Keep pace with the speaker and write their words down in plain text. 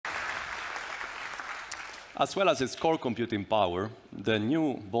As well as its core computing power, the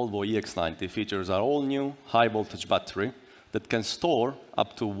new Volvo EX90 features an all-new high-voltage battery that can store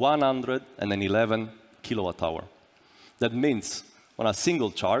up to 111 kilowatt-hour. That means on a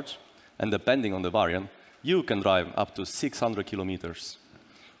single charge, and depending on the variant, you can drive up to 600 kilometers,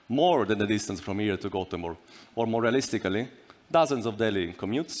 more than the distance from here to Gothenburg, or more realistically, dozens of daily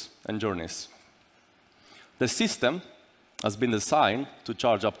commutes and journeys. The system has been designed to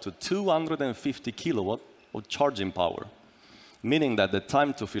charge up to 250 kilowatt of charging power, meaning that the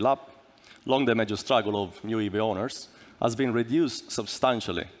time to fill up, long the major struggle of new EV owners, has been reduced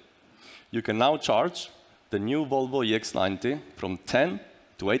substantially. You can now charge the new Volvo EX90 from 10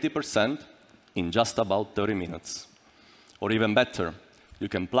 to 80% in just about 30 minutes. Or even better, you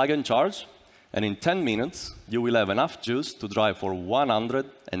can plug and charge, and in 10 minutes, you will have enough juice to drive for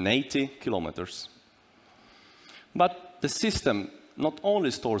 180 kilometers. But the system not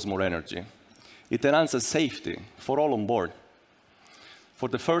only stores more energy, it enhances safety for all on board. For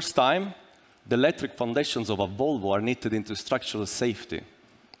the first time, the electric foundations of a Volvo are knitted into structural safety,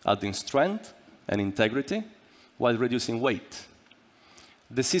 adding strength and integrity while reducing weight.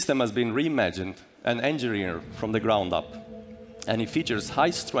 The system has been reimagined and engineered from the ground up, and it features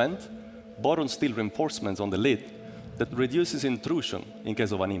high-strength boron steel reinforcements on the lid that reduces intrusion in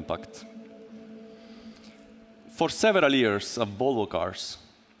case of an impact. For several years of Volvo cars,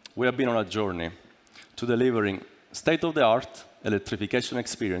 we have been on a journey to delivering state-of-the-art electrification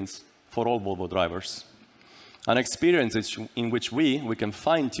experience for all Volvo drivers. An experience in which we can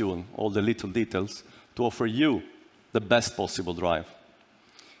fine-tune all the little details to offer you the best possible drive.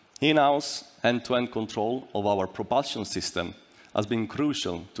 In-house, end-to-end control of our propulsion system has been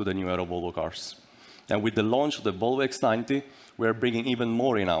crucial to the new era of Volvo cars. And with the launch of the Volvo EX90, we are bringing even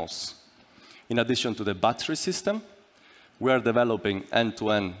more in-house. In addition to the battery system, we are developing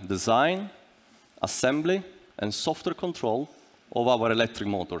end-to-end design, assembly, and software control of our electric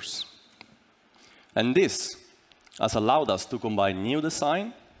motors. And this has allowed us to combine new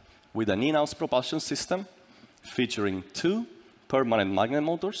design with an in-house propulsion system featuring 2 permanent magnet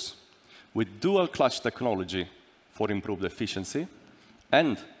motors with dual clutch technology for improved efficiency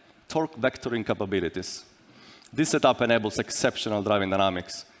and torque vectoring capabilities. This setup enables exceptional driving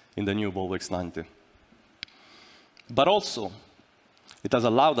dynamics in the new Volvo EX90. But also, it has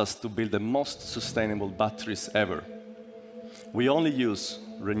allowed us to build the most sustainable batteries ever. We only use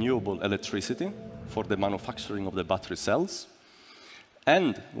renewable electricity for the manufacturing of the battery cells,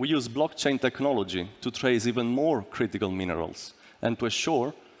 and we use blockchain technology to trace even more critical minerals and to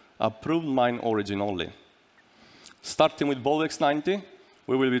assure approved mine origin only. Starting with Volvo EX90,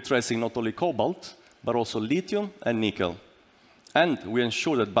 we will be tracing not only cobalt, but also lithium and nickel. And we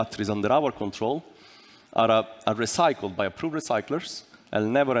ensure that batteries under our control are recycled by approved recyclers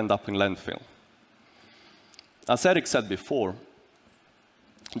and never end up in landfill. As Eric said before,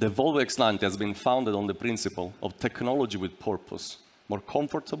 the Volvo EX90 has been founded on the principle of technology with purpose, more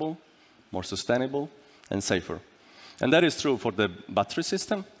comfortable, more sustainable, and safer. And that is true for the battery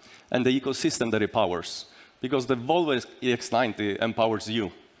system and the ecosystem that it powers, because the Volvo EX90 empowers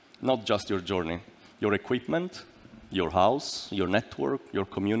you, not just your journey, your equipment, your house, your network, your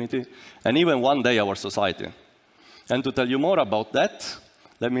community, and even one day our society. And to tell you more about that,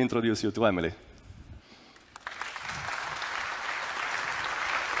 let me introduce you to Emily.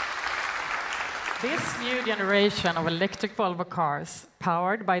 This new generation of electric Volvo cars,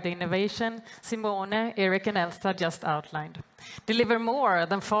 powered by the innovation Simone, Eric, and Elsa just outlined, deliver more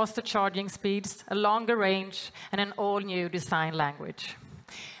than faster charging speeds, a longer range, and an all-new design language.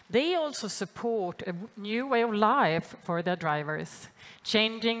 They also support a new way of life for their drivers,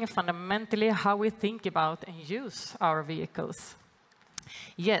 changing fundamentally how we think about and use our vehicles.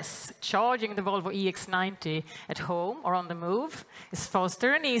 Yes, charging the Volvo EX90 at home or on the move is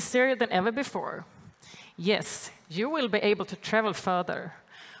faster and easier than ever before. Yes, you will be able to travel further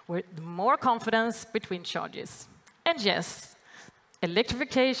with more confidence between charges. And yes,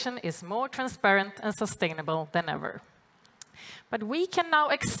 electrification is more transparent and sustainable than ever. But we can now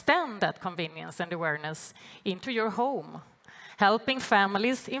extend that convenience and awareness into your home, helping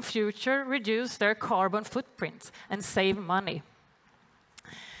families in future reduce their carbon footprints and save money.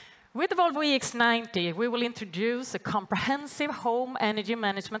 With the Volvo EX90, we will introduce a comprehensive home energy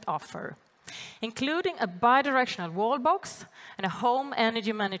management offer, including a bidirectional wall box and a home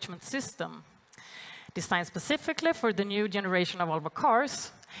energy management system. Designed specifically for the new generation of Volvo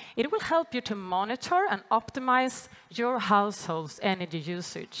cars, it will help you to monitor and optimize your household's energy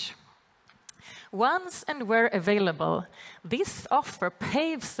usage. Once and where available, this offer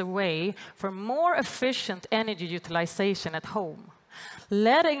paves the way for more efficient energy utilization at home,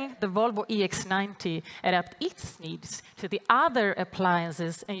 letting the Volvo EX90 adapt its needs to the other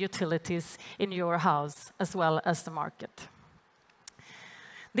appliances and utilities in your house, as well as the market.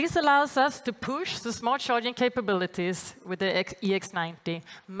 This allows us to push the smart charging capabilities with the EX90,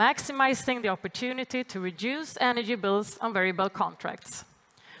 maximizing the opportunity to reduce energy bills on variable contracts.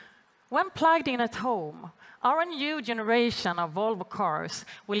 When plugged in at home, our new generation of Volvo cars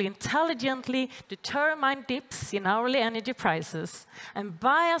will intelligently determine dips in hourly energy prices and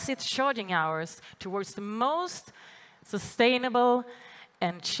bias its charging hours towards the most sustainable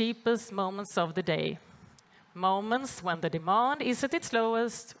and cheapest moments of the day. Moments when the demand is at its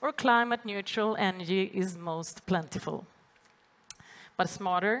lowest or climate-neutral energy is most plentiful. But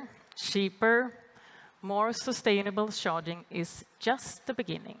smarter, cheaper, more sustainable charging is just the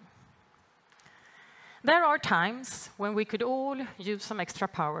beginning. There are times when we could all use some extra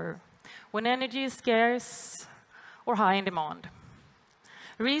power, when energy is scarce or high in demand.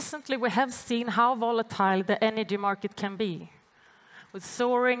 Recently, we have seen how volatile the energy market can be, with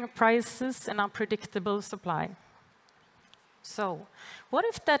soaring prices and unpredictable supply. So, what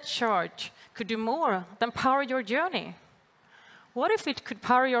if that charge could do more than power your journey? What if it could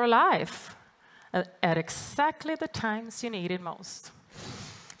power your life at exactly the times you need it most?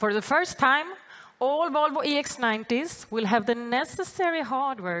 For the first time, all Volvo EX90s will have the necessary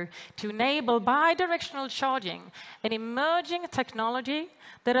hardware to enable bidirectional charging, an emerging technology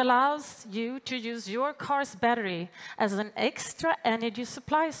that allows you to use your car's battery as an extra energy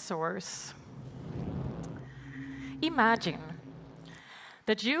supply source. Imagine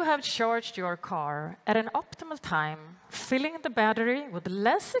that you have charged your car at an optimal time, filling the battery with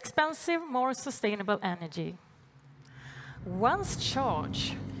less expensive, more sustainable energy. Once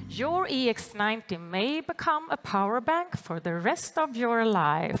charged, your EX90 may become a power bank for the rest of your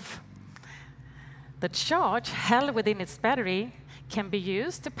life. The charge held within its battery can be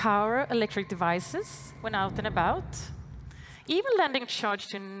used to power electric devices when out and about, even lending charge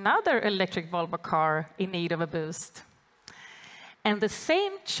to another electric Volvo car in need of a boost. And the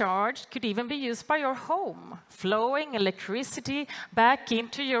same charge could even be used by your home, flowing electricity back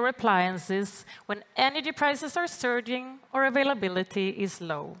into your appliances when energy prices are surging or availability is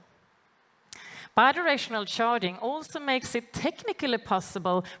low. Bidirectional charging also makes it technically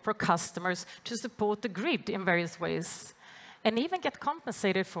possible for customers to support the grid in various ways and even get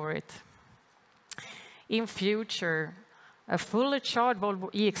compensated for it. In future, a fully charged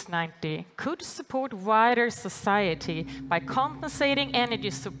Volvo EX90 could support wider society by compensating energy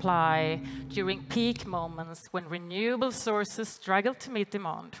supply during peak moments when renewable sources struggle to meet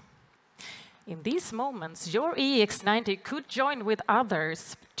demand. In these moments, your EX90 could join with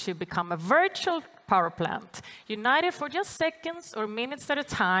others to become a virtual power plant, united for just seconds or minutes at a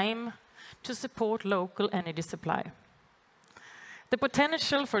time to support local energy supply. The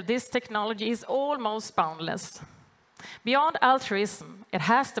potential for this technology is almost boundless. Beyond altruism, it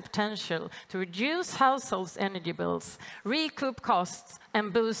has the potential to reduce households' energy bills, recoup costs,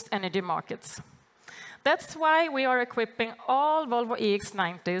 and boost energy markets. That's why we are equipping all Volvo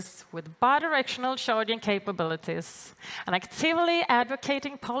EX90s with bidirectional charging capabilities and actively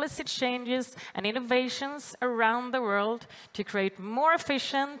advocating policy changes and innovations around the world to create more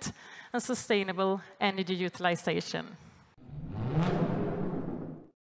efficient and sustainable energy utilization.